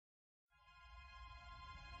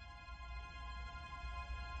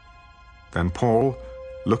Then Paul,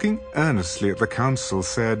 looking earnestly at the council,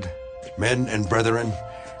 said, Men and brethren,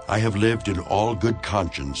 I have lived in all good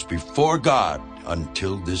conscience before God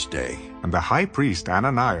until this day. And the high priest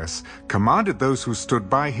Ananias commanded those who stood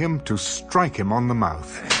by him to strike him on the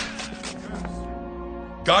mouth.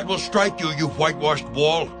 God will strike you, you whitewashed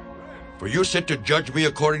wall. For you sit to judge me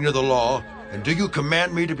according to the law, and do you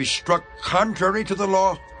command me to be struck contrary to the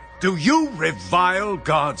law? Do you revile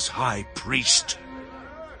God's high priest?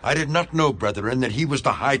 I did not know, brethren, that he was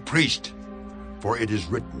the high priest. For it is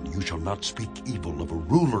written, you shall not speak evil of a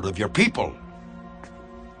ruler of your people.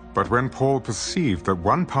 But when Paul perceived that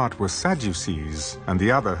one part were Sadducees and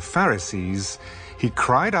the other Pharisees, he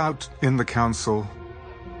cried out in the council,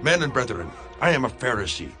 Men and brethren, I am a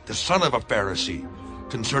Pharisee, the son of a Pharisee.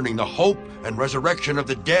 Concerning the hope and resurrection of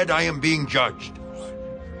the dead, I am being judged.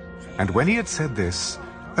 And when he had said this,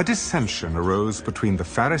 a dissension arose between the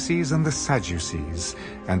Pharisees and the Sadducees,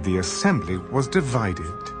 and the assembly was divided.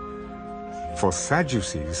 For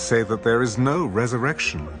Sadducees say that there is no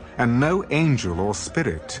resurrection, and no angel or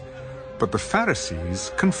spirit, but the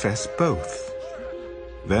Pharisees confess both.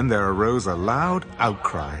 Then there arose a loud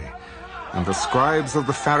outcry, and the scribes of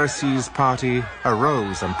the Pharisees' party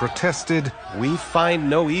arose and protested, We find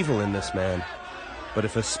no evil in this man, but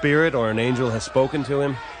if a spirit or an angel has spoken to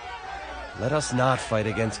him, let us not fight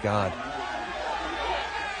against God.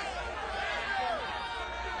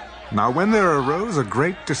 Now when there arose a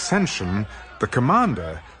great dissension, the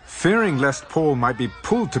commander, fearing lest Paul might be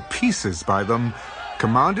pulled to pieces by them,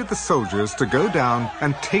 commanded the soldiers to go down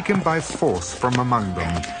and take him by force from among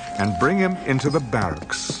them, and bring him into the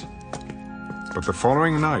barracks. But the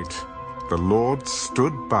following night, the Lord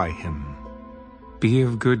stood by him. Be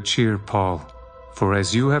of good cheer, Paul, for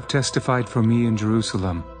as you have testified for me in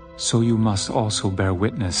Jerusalem, so you must also bear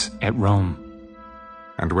witness at Rome.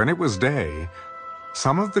 And when it was day,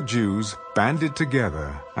 some of the Jews banded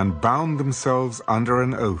together and bound themselves under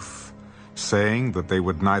an oath, saying that they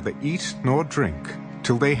would neither eat nor drink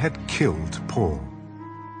till they had killed Paul.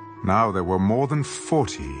 Now there were more than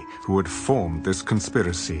 40 who had formed this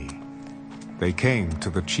conspiracy. They came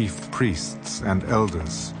to the chief priests and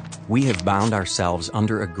elders. We have bound ourselves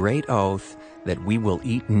under a great oath that we will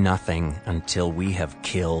eat nothing until we have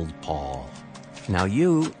killed Paul. Now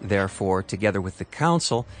you, therefore, together with the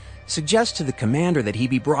council, suggest to the commander that he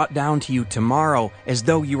be brought down to you tomorrow, as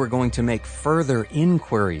though you were going to make further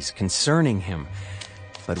inquiries concerning him.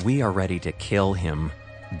 But we are ready to kill him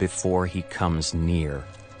before he comes near.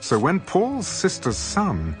 So when Paul's sister's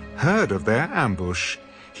son heard of their ambush,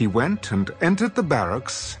 he went and entered the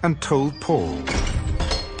barracks and told Paul.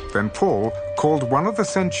 Then Paul called one of the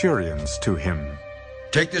centurions to him.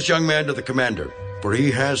 Take this young man to the commander, for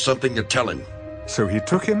he has something to tell him. So he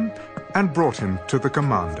took him and brought him to the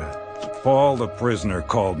commander. Paul the prisoner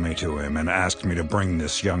called me to him and asked me to bring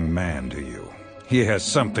this young man to you. He has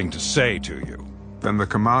something to say to you. Then the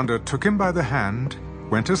commander took him by the hand,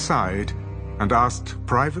 went aside, and asked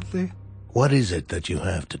privately, What is it that you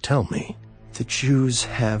have to tell me? The Jews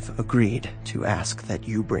have agreed to ask that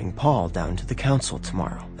you bring Paul down to the council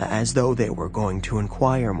tomorrow, as though they were going to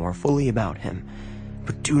inquire more fully about him.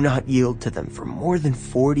 But do not yield to them, for more than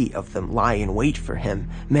 40 of them lie in wait for him,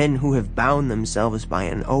 men who have bound themselves by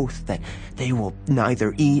an oath that they will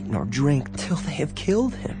neither eat nor drink till they have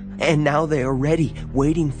killed him. And now they are ready,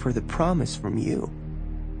 waiting for the promise from you.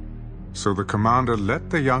 So the commander let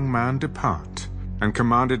the young man depart, and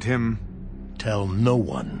commanded him, Tell no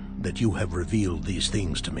one that you have revealed these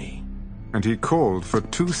things to me. And he called for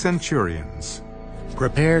 2 centurions.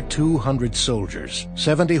 Prepare 200 soldiers,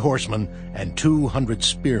 70 horsemen, and 200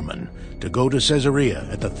 spearmen to go to Caesarea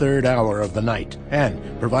at the 3rd hour of the night,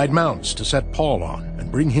 and provide mounts to set Paul on,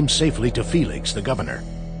 and bring him safely to Felix the governor.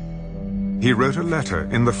 He wrote a letter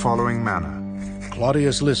in the following manner.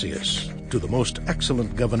 Claudius Lysias, to the most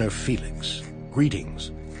excellent governor Felix,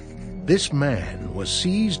 greetings. This man was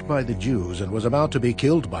seized by the Jews and was about to be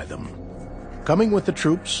killed by them. Coming with the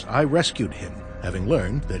troops, I rescued him, having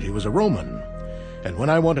learned that he was a Roman. And when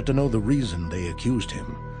I wanted to know the reason they accused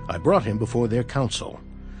him, I brought him before their council.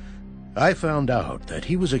 I found out that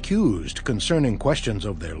he was accused concerning questions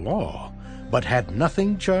of their law, but had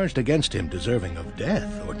nothing charged against him deserving of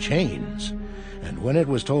death or chains. And when it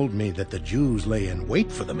was told me that the Jews lay in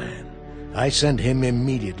wait for the man, I sent him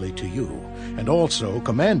immediately to you, and also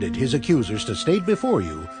commanded his accusers to state before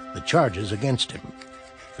you the charges against him.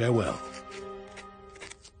 Farewell.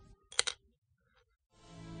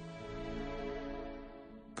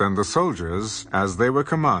 Then the soldiers, as they were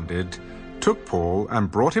commanded, took Paul and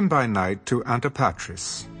brought him by night to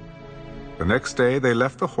Antipatris. The next day they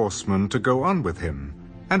left the horsemen to go on with him,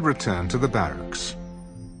 and returned to the barracks.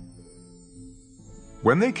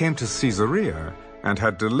 When they came to Caesarea and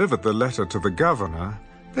had delivered the letter to the governor,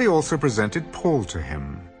 they also presented Paul to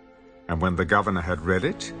him. And when the governor had read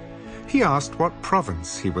it, he asked what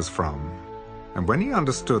province he was from. And when he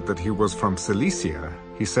understood that he was from Cilicia,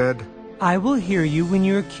 he said, I will hear you when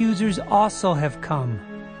your accusers also have come.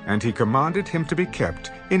 And he commanded him to be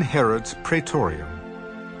kept in Herod's praetorium.